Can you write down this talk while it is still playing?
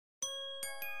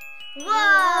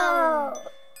Whoa!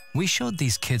 We showed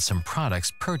these kids some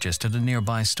products purchased at a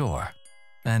nearby store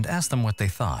and asked them what they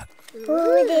thought.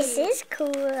 Ooh, this is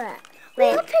cool. We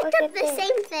all picked up the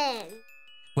same thing.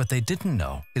 What they didn't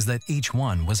know is that each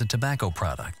one was a tobacco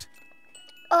product.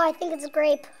 Oh, I think it's a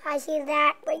grape. I see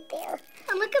that right there.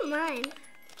 Oh, look at mine.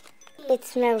 It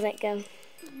smells like gum.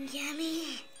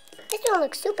 Yummy. This one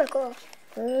looks super cool.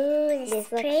 Ooh, this looks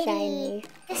pretty. Shiny.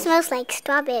 It smells like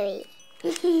strawberry.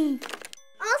 I'll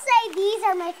say these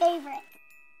are my favorite.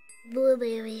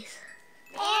 Blueberries.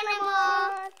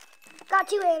 Animals. Got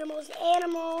two animals.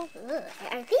 Animal. Ugh,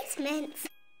 are these mints?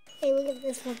 Hey, look at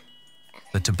this one.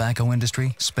 The tobacco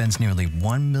industry spends nearly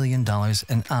 $1 million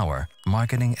an hour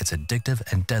marketing its addictive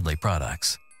and deadly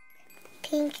products.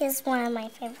 Pink is one of my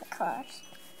favorite colors.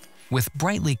 With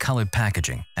brightly colored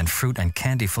packaging and fruit and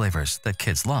candy flavors that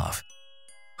kids love,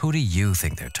 who do you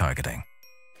think they're targeting?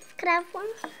 Could I have one?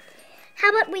 How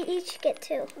about we each get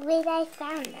two? Wait, I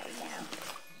found them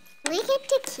now. We get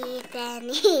to keep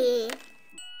them.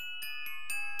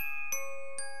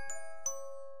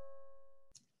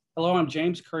 Hello, I'm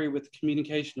James Curry with the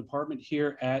Communication Department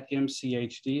here at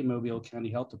MCHD, Mobile County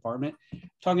Health Department.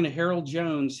 Talking to Harold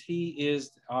Jones. He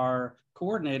is our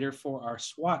coordinator for our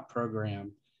S.W.A.T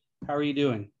program. How are you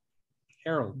doing,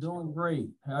 Harold? Doing great.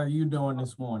 How are you doing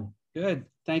this morning? Good.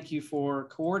 Thank you for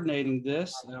coordinating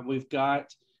this. We've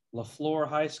got LeFlore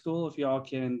High School, if y'all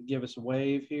can give us a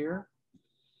wave here.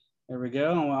 There we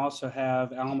go. And we also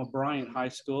have Alma Bryant High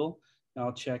School.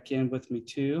 Y'all check in with me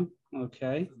too.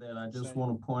 Okay. Then I just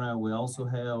want to point out we also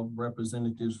have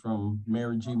representatives from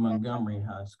Mary G. Montgomery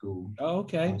High School. Oh,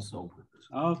 okay. Also.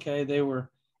 Okay. They were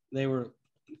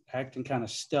acting kind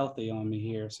of stealthy on me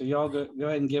here. So y'all go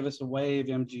ahead and give us a wave,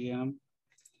 MGM.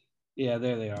 Yeah,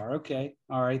 there they are. Okay.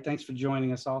 All right. Thanks for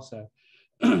joining us also.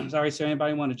 Sorry, so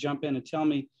anybody want to jump in and tell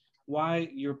me why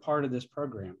you're part of this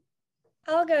program?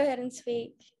 I'll go ahead and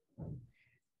speak.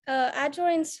 I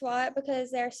joined S.W.A.T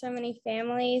because there are so many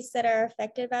families that are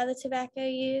affected by the tobacco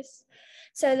use.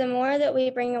 So the more that we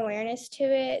bring awareness to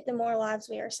it, the more lives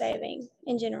we are saving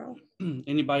in general.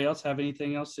 Anybody else have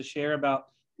anything else to share about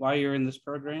why you're in this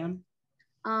program?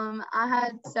 I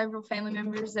had several family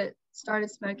members that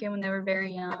started smoking when they were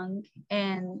very young,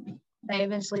 and they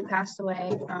eventually passed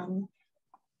away from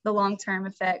the long-term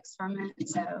effects from it.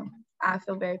 So I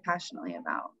feel very passionately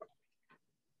about,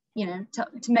 to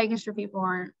making sure people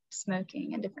aren't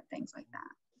smoking and different things like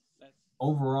that.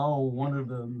 Overall, one of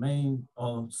the main,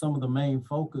 some of the main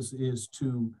focus is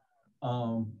to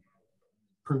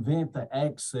prevent the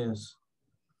access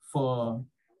for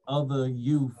other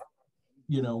youth,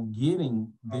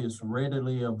 getting this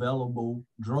readily available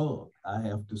drug, I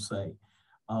have to say.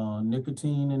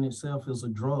 Nicotine in itself is a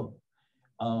drug.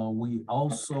 We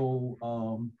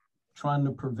also trying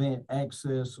to prevent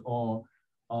access or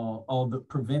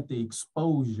prevent the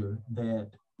exposure that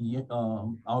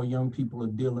our young people are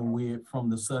dealing with from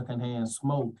the secondhand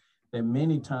smoke that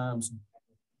many times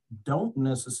don't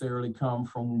necessarily come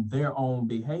from their own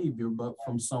behavior, but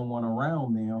from someone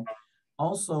around them.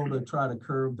 Also to try to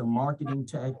curb the marketing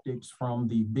tactics from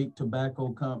the big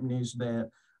tobacco companies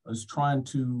that is trying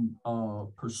to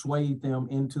persuade them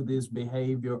into this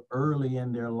behavior early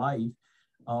in their life.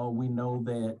 We know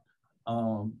that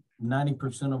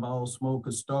 90% of all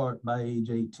smokers start by age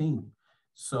 18.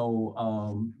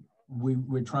 So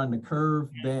we're trying to curb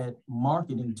that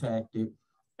marketing tactic,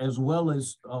 as well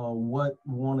as what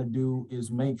we want to do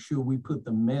is make sure we put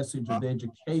the message of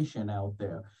education out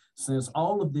there. Since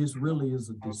all of this really is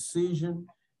a decision,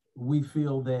 we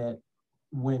feel that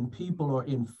when people are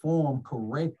informed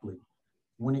correctly,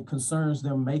 when it concerns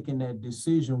them making that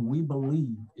decision, we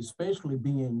believe, especially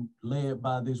being led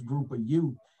by this group of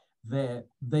youth, that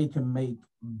they can make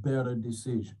better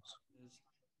decisions.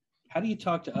 How do you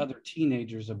talk to other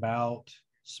teenagers about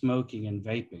smoking and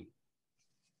vaping?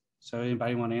 So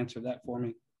anybody want to answer that for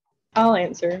me? I'll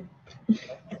answer.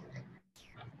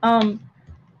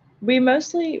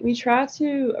 We try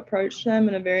to approach them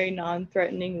in a very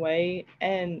non-threatening way,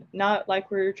 and not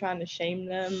like we're trying to shame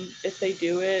them if they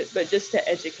do it, but just to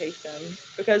educate them,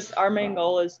 because our main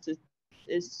goal is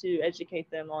to educate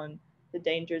them on the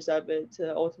dangers of it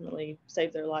to ultimately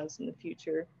save their lives in the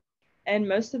future. And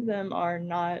most of them are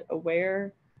not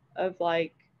aware of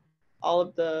all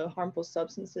of the harmful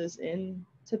substances in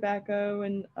tobacco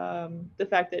and the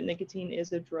fact that nicotine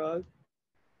is a drug.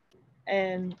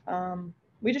 And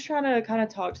we just try to kind of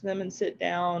talk to them and sit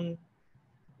down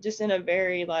just in a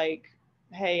very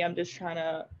hey, I'm just trying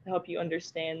to help you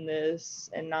understand this,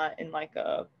 and not in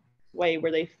a way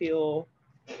where they feel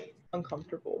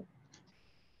uncomfortable.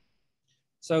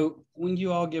 So when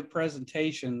you all give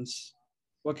presentations,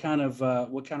 what kind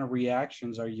of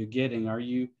reactions are you getting? Are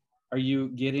you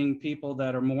getting people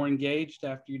that are more engaged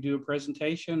after you do a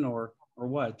presentation, or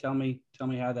what? Tell me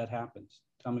how that happens.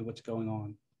 Tell me what's going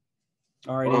on.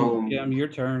 All right, MGM, your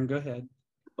turn. Go ahead.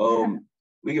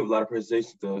 We give a lot of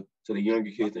presentations to the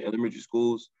younger kids in elementary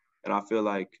schools, and I feel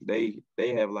like they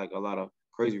have like a lot of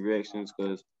crazy reactions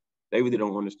because they really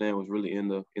don't understand what's really in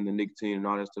the nicotine and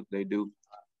all that stuff they do.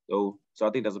 So I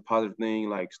think that's a positive thing,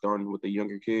 like starting with the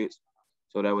younger kids,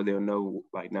 so that way they'll know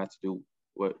like not to do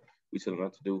what we tell them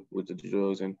not to do with the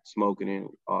drugs and smoking and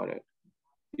all that.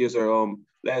 Yes, sir.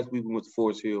 Last week we went to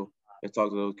Forest Hill and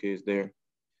talked to those kids there,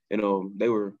 and they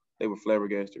were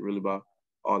flabbergasted really by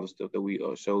all the stuff that we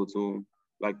showed to them,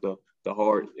 like the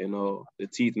heart and the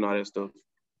teeth and all that stuff.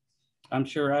 I'm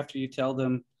sure after you tell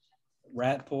them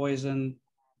rat poison,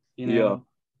 Yeah.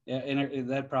 and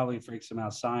that probably freaks them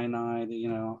out. Cyanide,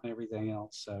 everything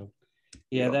else. So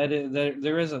yeah,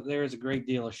 there is a great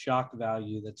deal of shock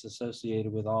value that's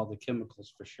associated with all the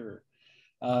chemicals for sure.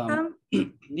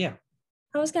 Yeah.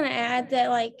 I was gonna add that,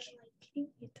 like, can you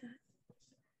get that?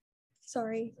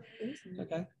 Sorry.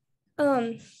 Okay.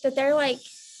 That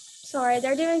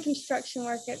they're doing construction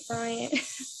work at Bryant.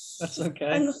 That's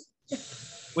okay.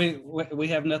 We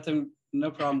have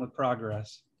no problem with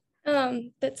progress.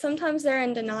 But sometimes they're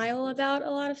in denial about a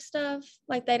lot of stuff.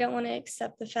 Like, they don't want to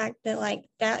accept the fact that like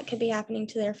that could be happening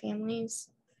to their families.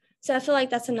 So I feel like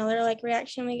that's another like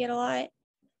reaction we get a lot,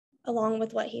 along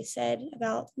with what he said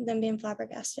about them being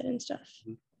flabbergasted and stuff.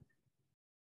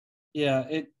 Yeah,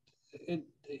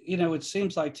 it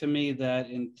seems like to me that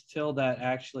until that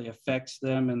actually affects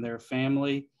them and their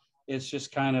family, it's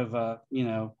just kind of a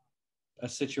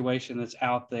situation that's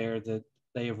out there that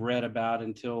they have read about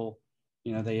until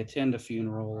they attend a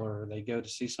funeral or they go to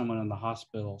see someone in the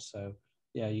hospital. So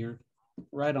yeah, you're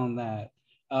right on that.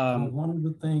 One of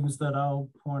the things that I'll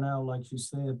point out, like you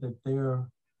said, that they're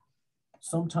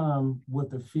sometimes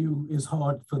with a few is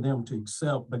hard for them to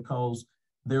accept because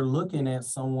they're looking at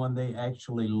someone they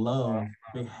actually love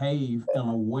behave in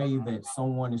a way that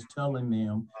someone is telling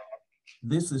them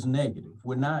this is negative.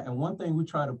 We're not, and one thing we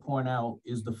try to point out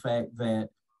is the fact that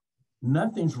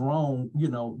nothing's wrong.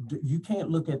 You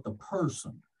can't look at the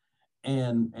person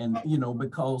and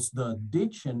because the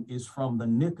addiction is from the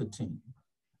nicotine.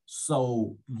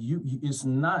 So it's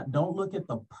not, don't look at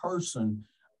the person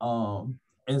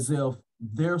as if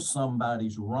there's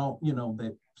somebody's wrong,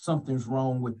 that something's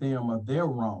wrong with them or they're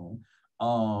wrong.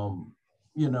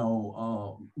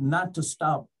 Not to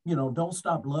stop, don't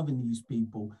stop loving these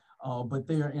people, but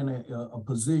they're in a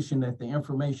position that the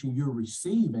information you're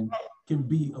receiving can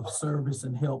be of service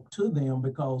and help to them,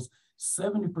 because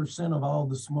 70% of all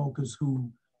the smokers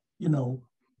who,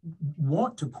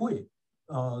 want to quit,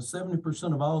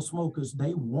 70% of all smokers,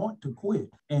 they want to quit.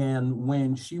 And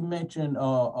when she mentioned,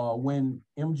 when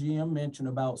MGM mentioned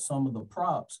about some of the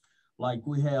props, like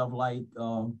we have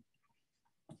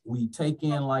we take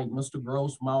in like Mr.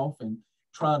 Grossmouth and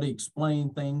try to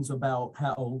explain things about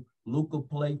how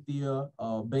leukoplakia,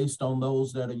 based on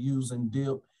those that are using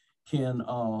dip, can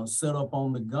set up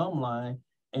on the gum line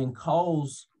and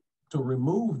cause to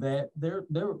remove that, they're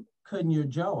cutting your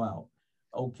jaw out.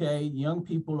 Okay, young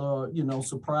people are,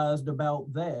 surprised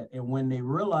about that. And when they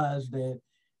realize that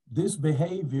this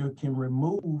behavior can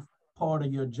remove part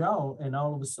of your jaw, and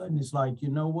all of a sudden it's like, you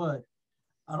know what?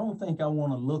 I don't think I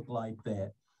want to look like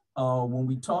that. When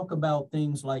we talk about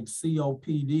things like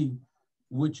COPD,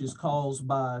 which is caused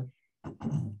by,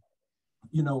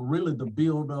 really the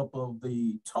buildup of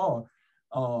the tar,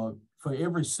 for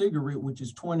every cigarette, which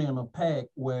is 20 in a pack,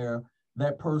 where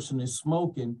that person is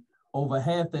smoking, over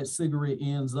half that cigarette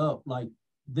ends up like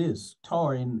this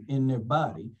tar in their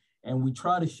body. And we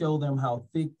try to show them how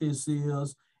thick this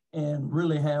is and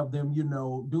really have them,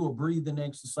 do a breathing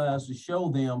exercise to show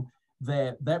them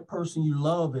that that person you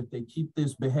love, if they keep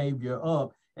this behavior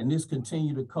up and this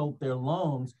continue to coat their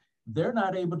lungs, they're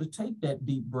not able to take that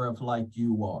deep breath like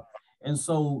you are. And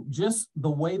so just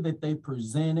the way that they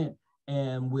present it,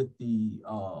 and with the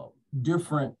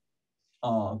different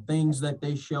things that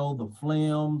they show, the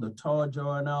phlegm, the tar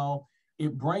jar and all,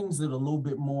 it brings it a little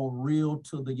bit more real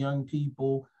to the young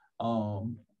people.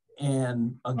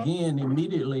 And again,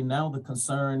 immediately now the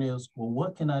concern is, well,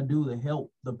 what can I do to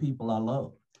help the people I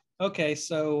love? Okay,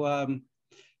 so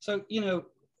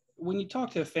when you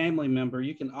talk to a family member,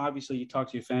 you talk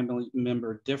to your family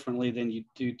member differently than you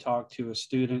do talk to a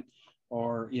student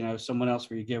or someone else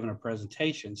where you're giving a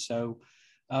presentation. So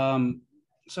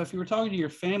if you were talking to your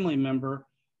family member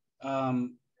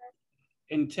and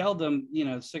tell them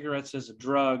cigarettes is a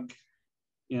drug,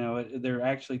 they're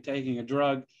actually taking a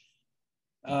drug,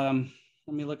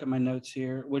 let me look at my notes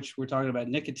here, which we're talking about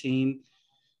nicotine.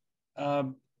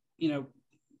 You know,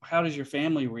 how does your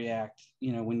family react,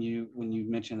 you know, when you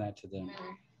mention that to them?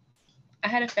 I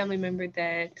had a family member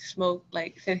that smoked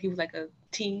like since he was like a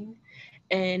teen,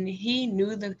 and he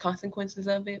knew the consequences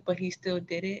of it, but he still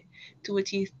did it, to which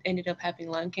he ended up having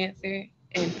lung cancer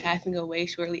and passing away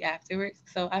shortly afterwards.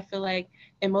 So I feel like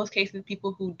in most cases,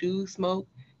 people who do smoke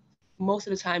most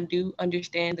of the time do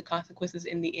understand the consequences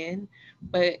in the end,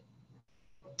 but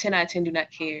 10 out of 10 do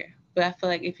not care. But I feel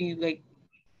like if you like,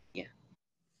 yeah.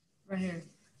 Right here.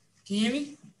 Can you hear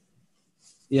me?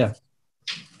 Yeah.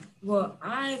 Well,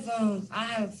 I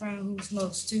have a friend who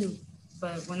smokes too,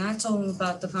 but when I told him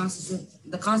about the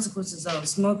consequences of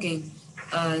smoking,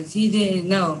 he didn't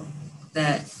know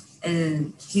that,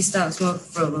 and he stopped smoking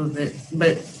for a little bit.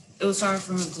 But it was hard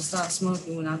for him to stop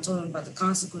smoking when I told him about the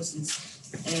consequences,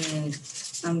 and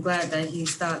I'm glad that he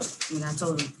stopped when I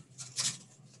told him.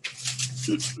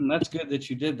 That's good that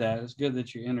you did that. It's good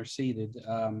that you interceded.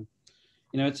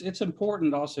 You know, it's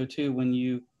important also too when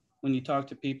you talk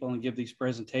to people and give these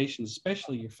presentations,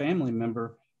 especially your family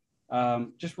member,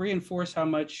 just reinforce how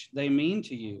much they mean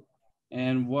to you,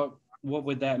 and what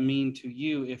would that mean to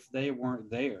you if they weren't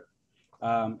there,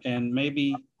 and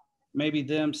maybe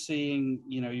them seeing,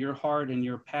 you know, your heart and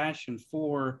your passion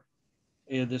for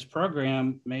this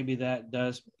program, maybe that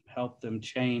does help them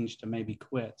change to maybe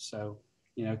quit. So,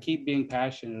 you know, keep being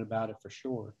passionate about it for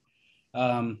sure.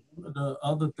 The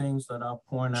other things that I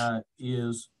point out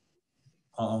is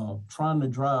trying to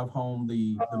drive home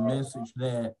the message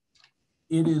that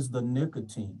it is the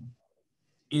nicotine.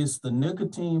 It's the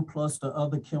nicotine plus the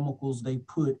other chemicals they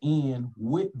put in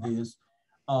with this.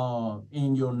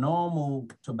 In your normal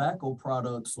tobacco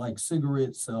products like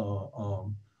cigarettes,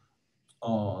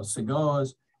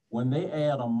 cigars, when they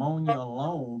add ammonia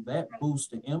alone, that boosts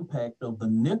the impact of the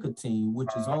nicotine,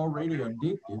 which is already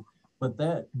addictive, but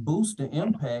that boosts the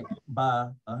impact by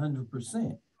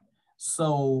 100%.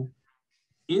 So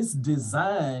it's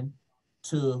designed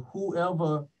to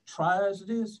whoever tries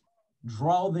this,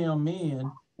 draw them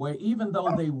in, where even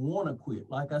though they want to quit,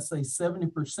 like I say,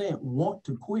 70% want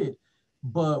to quit,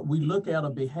 but we look at a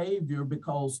behavior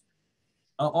because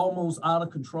almost out of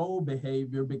control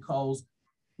behavior, because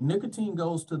nicotine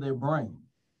goes to their brain.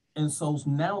 And so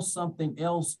now something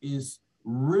else is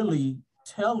really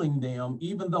telling them,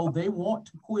 even though they want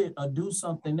to quit or do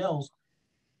something else,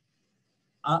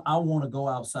 I want to go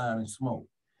outside and smoke.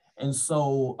 And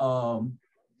so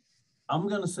I'm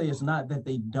going to say it's not that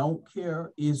they don't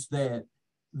care, it's that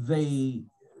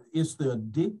it's the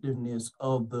addictiveness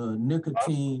of the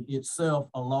nicotine itself,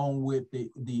 along with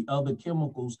the other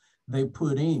chemicals they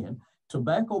put in.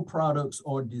 Tobacco products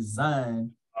are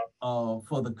designed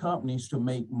for the companies to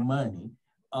make money.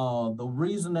 The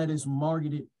reason that it's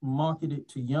marketed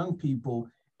to young people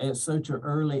at such an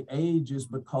early age is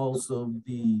because of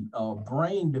the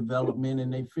brain development,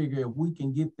 and they figure if we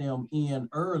can get them in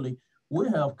early,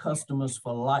 we'll have customers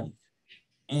for life.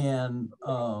 And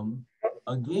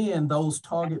again, those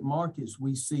target markets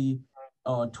we see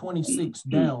 26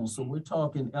 down. So we're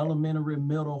talking elementary,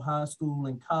 middle, high school,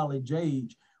 and college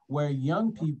age, where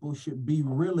young people should be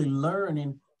really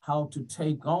learning how to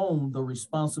take on the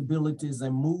responsibilities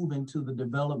and move into the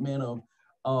development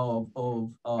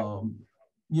of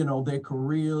you know, their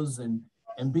careers and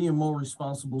being more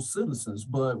responsible citizens.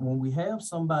 But when we have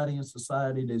somebody in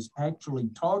society that's actually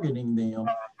targeting them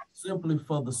simply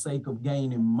for the sake of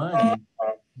gaining money,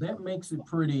 that makes it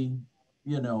pretty,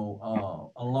 you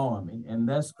know, alarming. And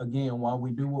that's, again, why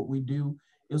we do what we do.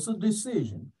 It's a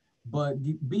decision, but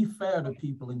be fair to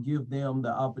people and give them the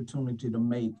opportunity to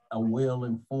make a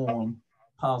well-informed,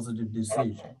 positive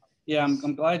decision. Yeah,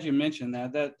 I'm glad you mentioned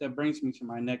that. That brings me to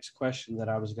my next question that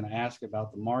I was going to ask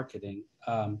about the marketing.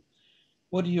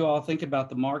 What do you all think about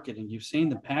the marketing? You've seen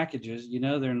the packages. You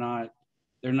know, they're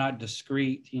not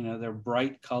discreet. You know, they're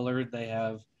bright colored. They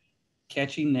have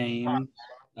catchy names.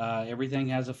 Everything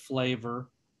has a flavor.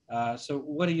 So,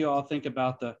 what do you all think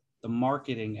about the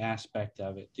marketing aspect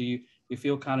of it? Do you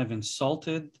feel kind of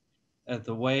insulted at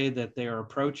the way that they are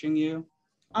approaching you?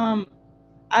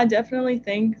 I definitely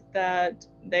think that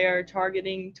they are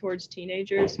targeting towards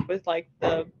teenagers with like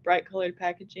the bright colored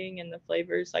packaging and the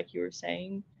flavors, like you were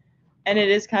saying. And it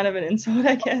is kind of an insult,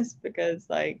 I guess, because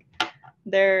like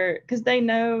because they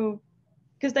know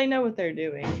what they're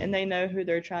doing, and they know who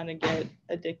they're trying to get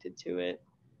addicted to it.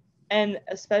 And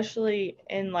especially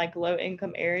in like low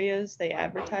income areas, they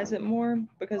advertise it more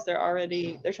because they're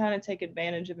trying to take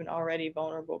advantage of an already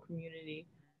vulnerable community,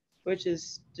 which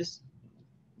is just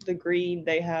the greed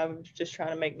they have, just trying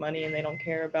to make money, and they don't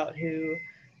care about who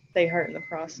they hurt in the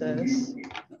process.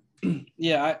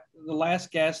 Yeah, the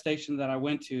last gas station that I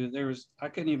went to, I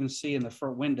couldn't even see in the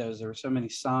front windows. There were so many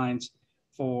signs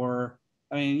for,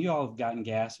 I mean, you all have gotten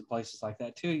gas at places like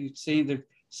that too. You'd see the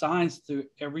signs through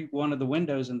every one of the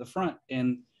windows in the front.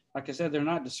 And like I said, they're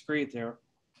not discreet. They're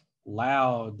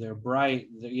loud, they're bright,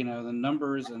 you know, the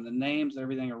numbers and the names,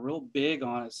 everything are real big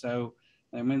on it. So,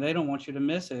 I mean, they don't want you to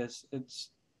miss it.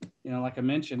 It's, you know, like I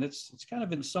mentioned, it's kind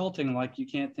of insulting, like you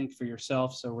can't think for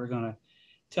yourself. So we're going to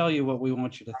tell you what we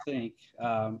want you to think,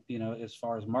 you know, as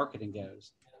far as marketing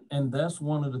goes. And that's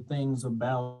one of the things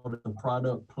about the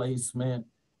product placement,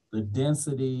 the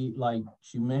density, like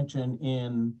she mentioned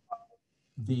in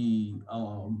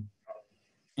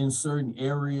certain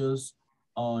areas,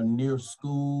 near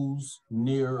schools,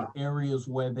 near areas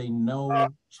where they know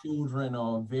children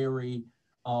are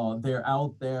they're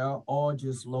out there, or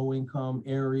just low income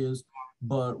areas.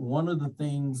 But one of the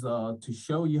things to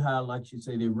show you how, like you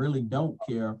say, they really don't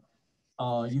care.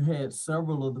 You had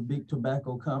several of the big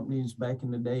tobacco companies back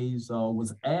in the days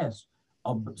was asked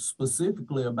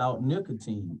specifically about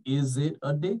nicotine. Is it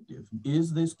addictive?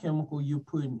 Is this chemical you're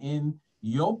putting in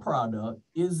your product,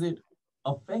 is it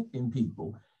affecting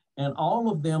people? And all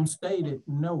of them stated,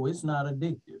 no, it's not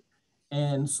addictive.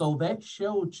 And so that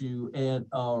showed you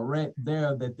right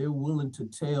there that they're willing to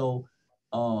tell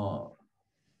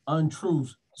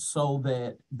untruths so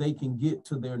that they can get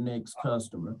to their next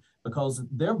customer, because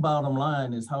their bottom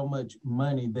line is how much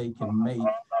money they can make.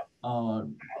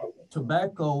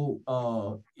 Tobacco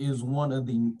it is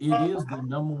the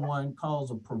number one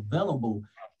cause of preventable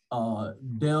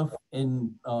death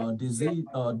and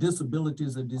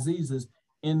disabilities and diseases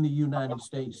in the United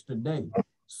States today.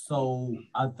 So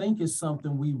I think it's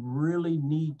something we really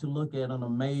need to look at in a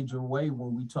major way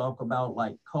when we talk about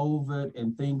like COVID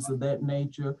and things of that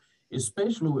nature,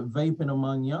 especially with vaping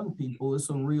among young people. It's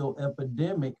a real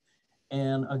epidemic.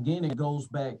 And again, it goes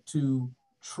back to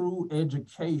true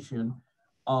education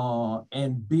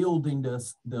and building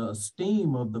the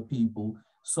esteem of the people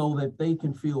so that they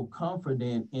can feel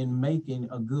confident in making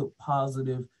a good,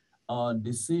 positive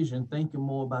decision, thinking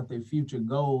more about their future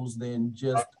goals than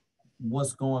just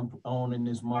what's going on in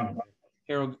this moment.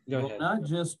 Harold, go ahead. Not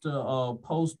just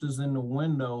posters in the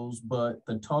windows, but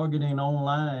the targeting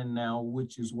online now,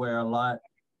 which is where a lot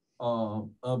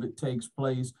of it takes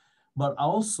place. But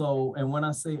also, and when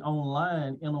I say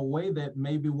online, in a way that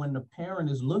maybe when the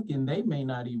parent is looking, they may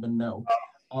not even know.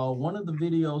 One of the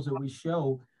videos that we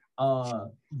show,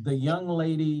 the young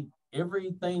lady,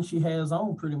 everything she has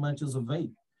on pretty much is a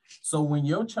vape. So when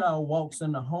your child walks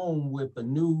in the home with a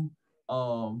new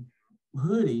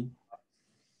hoodie,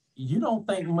 you don't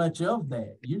think much of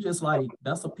that. You just like,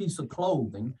 that's a piece of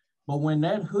clothing. But when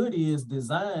that hoodie is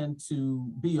designed to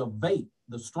be a vape,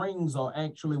 the strings are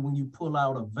actually when you pull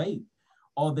out a vape,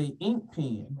 or the ink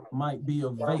pen might be a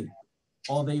vape,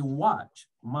 or the watch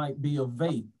might be a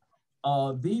vape.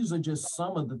 These are just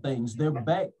some of the things. Their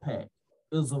backpack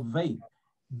is a vape.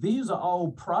 These are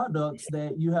all products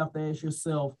that you have to ask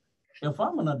yourself, if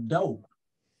I'm an adult,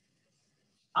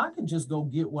 I can just go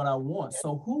get what I want.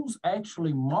 So who's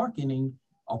actually marketing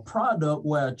a product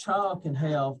where a child can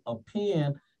have a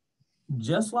pen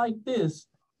just like this,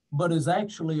 but is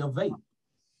actually a vape?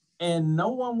 And no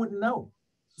one would know.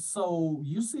 So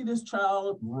you see this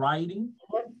child writing,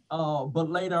 but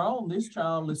later on, this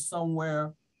child is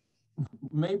somewhere,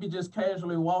 maybe just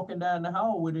casually walking down the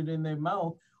hall with it in their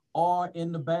mouth, or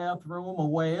in the bathroom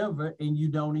or wherever, and you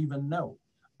don't even know.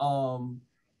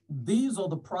 These are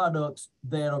the products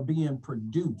that are being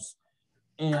produced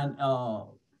and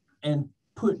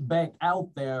put back out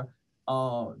there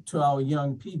to our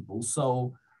young people.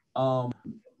 So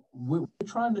we're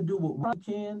trying to do what we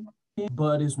can,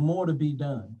 but it's more to be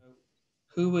done.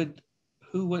 Who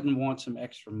wouldn't want some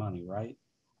extra money, right?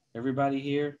 Everybody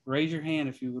here, raise your hand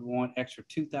if you would want extra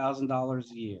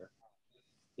 $2,000 a year.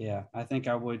 Yeah, I think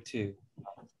I would too.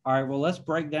 All right, well, let's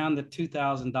break down the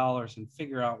 $2,000 and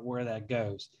figure out where that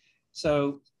goes.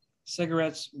 So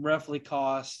cigarettes roughly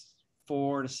cost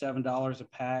 $4 to $7 a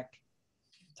pack,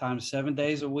 times 7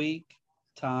 days a week,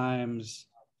 times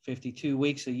 52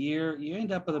 weeks a year. You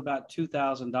end up with about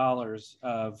 $2,000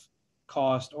 of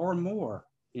cost or more,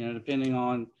 you know, depending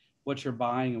on what you're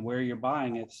buying and where you're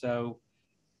buying it. So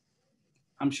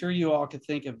I'm sure you all could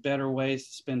think of better ways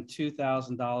to spend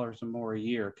 $2,000 or more a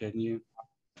year, couldn't you?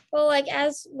 Well, like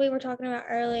as we were talking about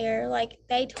earlier, like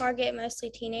they target mostly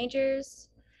teenagers,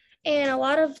 and a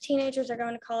lot of teenagers are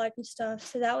going to college and stuff.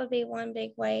 So that would be one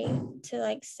big way to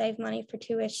like save money for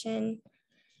tuition.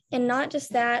 And not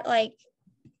just that, like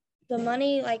the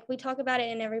money, like we talk about it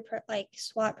in every like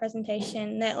S.W.A.T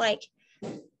presentation, that like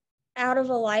out of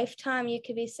a lifetime, you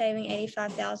could be saving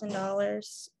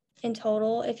 $85,000 in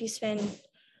total if you spend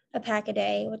a pack a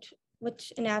day,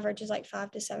 which an average is like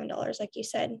 $5 to $7, like you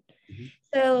said. Mm-hmm.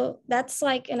 So that's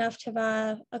like enough to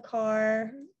buy a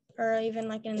car or even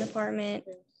like an apartment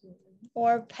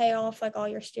or pay off like all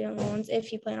your student loans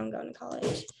if you plan on going to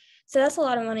college. So that's a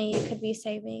lot of money you could be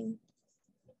saving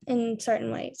in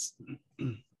certain ways.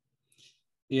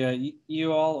 Yeah,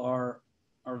 you all are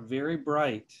very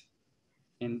bright,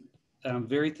 and I'm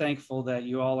very thankful that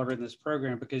you all are in this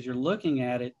program because you're looking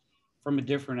at it from a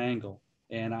different angle,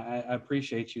 and I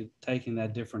appreciate you taking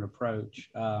that different approach.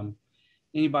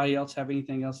 Anybody else have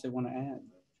anything else they want to add?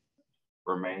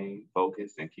 Remain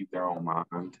focused and keep their own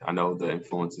mind. I know the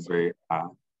influence is very high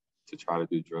to try to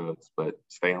do drugs, but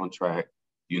stay on track.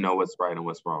 You know what's right and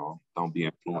what's wrong. Don't be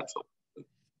influenced.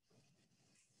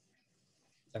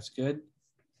 That's good.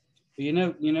 You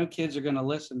know, kids are going to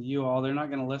listen to you all. They're not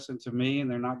going to listen to me, and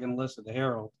they're not going to listen to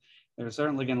Harold. They're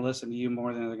certainly going to listen to you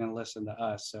more than they're going to listen to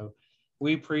us. So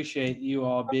we appreciate you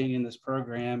all being in this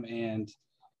program, and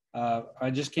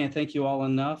I just can't thank you all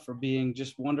enough for being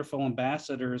just wonderful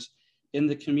ambassadors in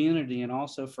the community and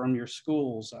also from your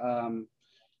schools.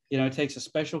 You know, it takes a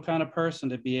special kind of person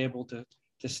to be able to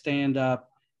stand up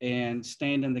and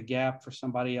stand in the gap for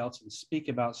somebody else and speak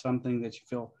about something that you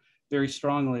feel very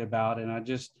strongly about. And I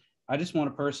just want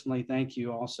to personally thank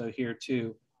you also here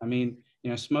too. I mean, you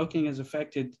know, smoking has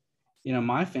affected, you know,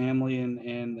 my family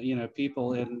and you know,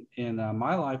 people in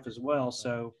my life as well.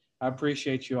 So I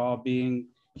appreciate you all being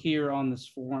here on this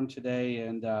forum today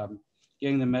and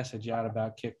getting the message out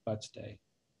about Kick Butts Day.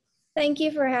 Thank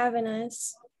you for having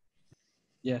us.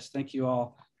 Yes, thank you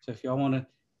all. So if y'all want to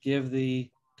give the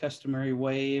customary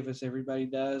wave as everybody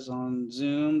does on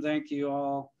Zoom, thank you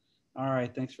all. All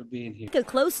right, thanks for being here. Take a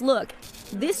close look.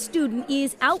 This student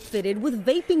is outfitted with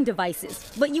vaping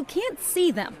devices, but you can't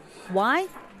see them. Why?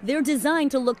 They're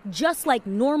designed to look just like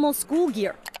normal school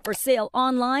gear, for sale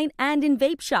online and in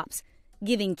vape shops,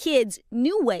 giving kids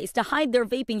new ways to hide their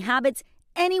vaping habits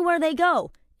anywhere they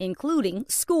go, including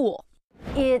school.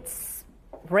 It's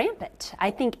rampant. I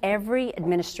think every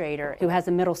administrator who has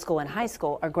a middle school and high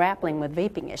school are grappling with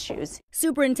vaping issues.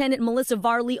 Superintendent Melissa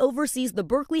Varley oversees the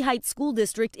Berkeley Heights School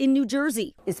District in New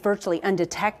Jersey. It's virtually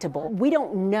undetectable. We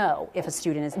don't know if a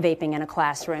student is vaping in a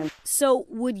classroom. So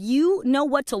would you know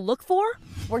what to look for?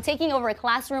 We're taking over a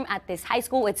classroom at this high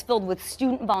school. It's filled with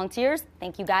student volunteers.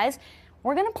 Thank you, guys.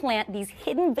 We're going to plant these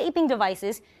hidden vaping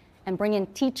devices and bring in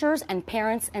teachers and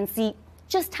parents and see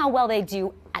just how well they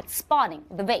do at spotting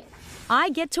the vape. I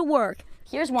get to work.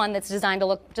 Here's one that's designed to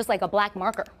look just like a black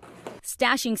marker.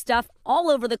 Stashing stuff all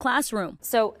over the classroom.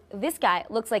 So this guy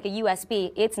looks like a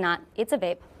USB. It's not. It's a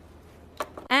vape.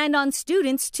 And on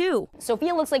students, too.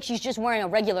 Sophia looks like she's just wearing a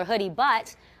regular hoodie,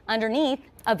 but underneath,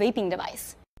 a vaping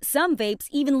device. Some vapes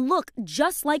even look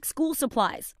just like school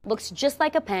supplies. Looks just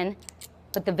like a pen,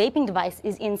 but the vaping device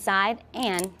is inside,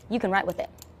 and you can write with it.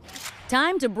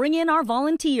 Time to bring in our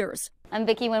volunteers. I'm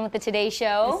Vicki Wynn with the Today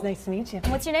Show. It's nice to meet you.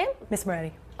 What's your name? Miss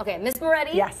Moretti. Okay, Miss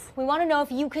Moretti. Yes. We want to know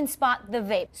if you can spot the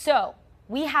vape. So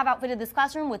we have outfitted this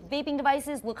classroom with vaping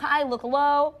devices. Look high, look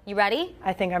low. You ready?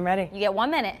 I think I'm ready. You get 1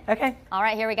 minute. Okay. All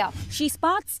right, here we go. She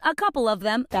spots a couple of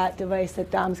them. That device that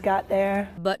Dom's got there.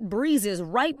 But breezes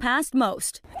right past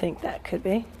most. I think that could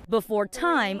be. Before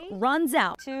time runs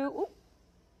out.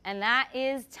 And that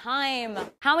is time.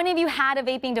 How many of you had a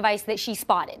vaping device that she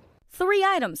spotted? 3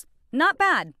 items. Not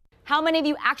bad. How many of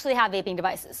you actually have vaping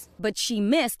devices? But she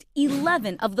missed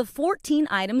 11 of the 14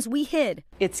 items we hid.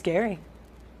 It's scary,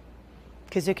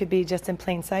 because it could be just in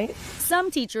plain sight.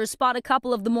 Some teachers spot a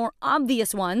couple of the more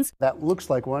obvious ones. That looks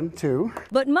like one, too.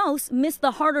 But most miss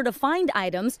the harder to find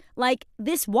items, like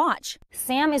this watch.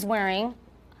 Sam is wearing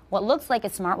what looks like a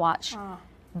smartwatch,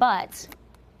 but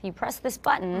if you press this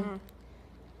button,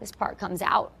 this part comes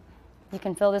out. You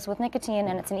can fill this with nicotine,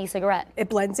 and it's an e-cigarette. It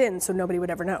blends in, so nobody would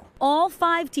ever know. All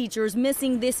 5 teachers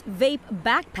missing this vape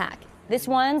backpack. This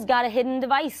one's got a hidden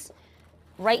device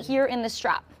right here in the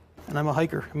strap. And I'm a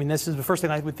hiker. I mean, this is the first thing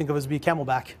I would think of as be a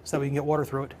camelback, so that we can get water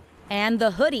through it. And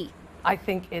the hoodie. I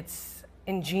think it's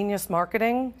ingenious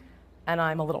marketing, and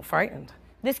I'm a little frightened.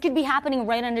 This could be happening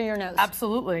right under your nose.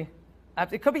 Absolutely.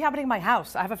 It could be happening in my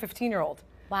house. I have a 15-year-old.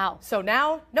 Wow. So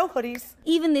now, no hoodies.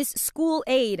 Even this school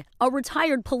aide, a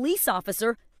retired police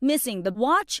officer, missing the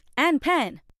watch and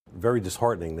pen. Very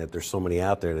disheartening that there's so many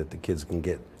out there that the kids can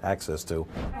get access to.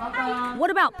 What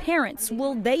about parents?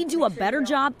 Will they do a better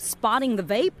job spotting the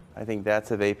vape? I think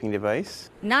that's a vaping device.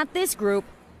 Not this group.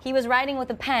 He was writing with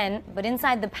a pen, but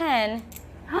inside the pen...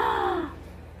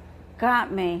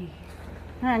 Got me.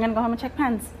 All right, I'm gonna go home and check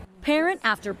pens. Parent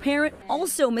after parent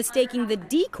also mistaking the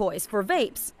decoys for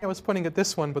vapes. I was pointing at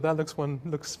this one, but that one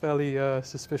looks fairly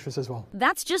suspicious as well.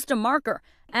 That's just a marker,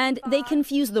 and they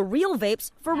confuse the real vapes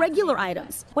for regular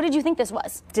items. What did you think this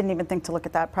was? Didn't even think to look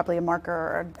at that. Probably a marker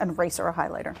or an eraser or a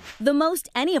highlighter. The most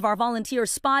any of our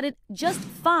volunteers spotted, just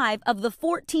 5 of the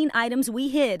 14 items we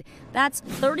hid. That's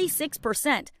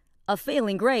 36%. A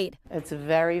failing grade. It's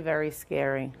very, very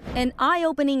scary. An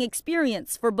eye-opening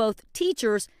experience for both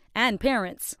teachers and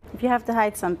parents. If you have to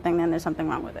hide something, then there's something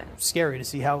wrong with it. Scary to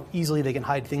see how easily they can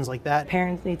hide things like that.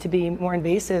 Parents need to be more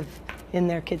invasive in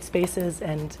their kids' spaces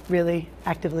and really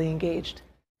actively engaged.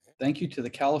 Thank you to the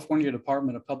California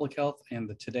Department of Public Health and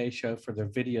the Today Show for their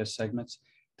video segments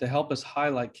to help us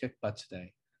highlight Kick Butt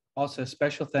today. Also,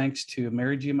 special thanks to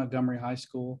Mary G. Montgomery High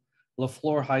School,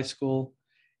 LeFlore High School,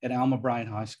 and Alma Bryant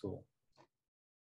High School.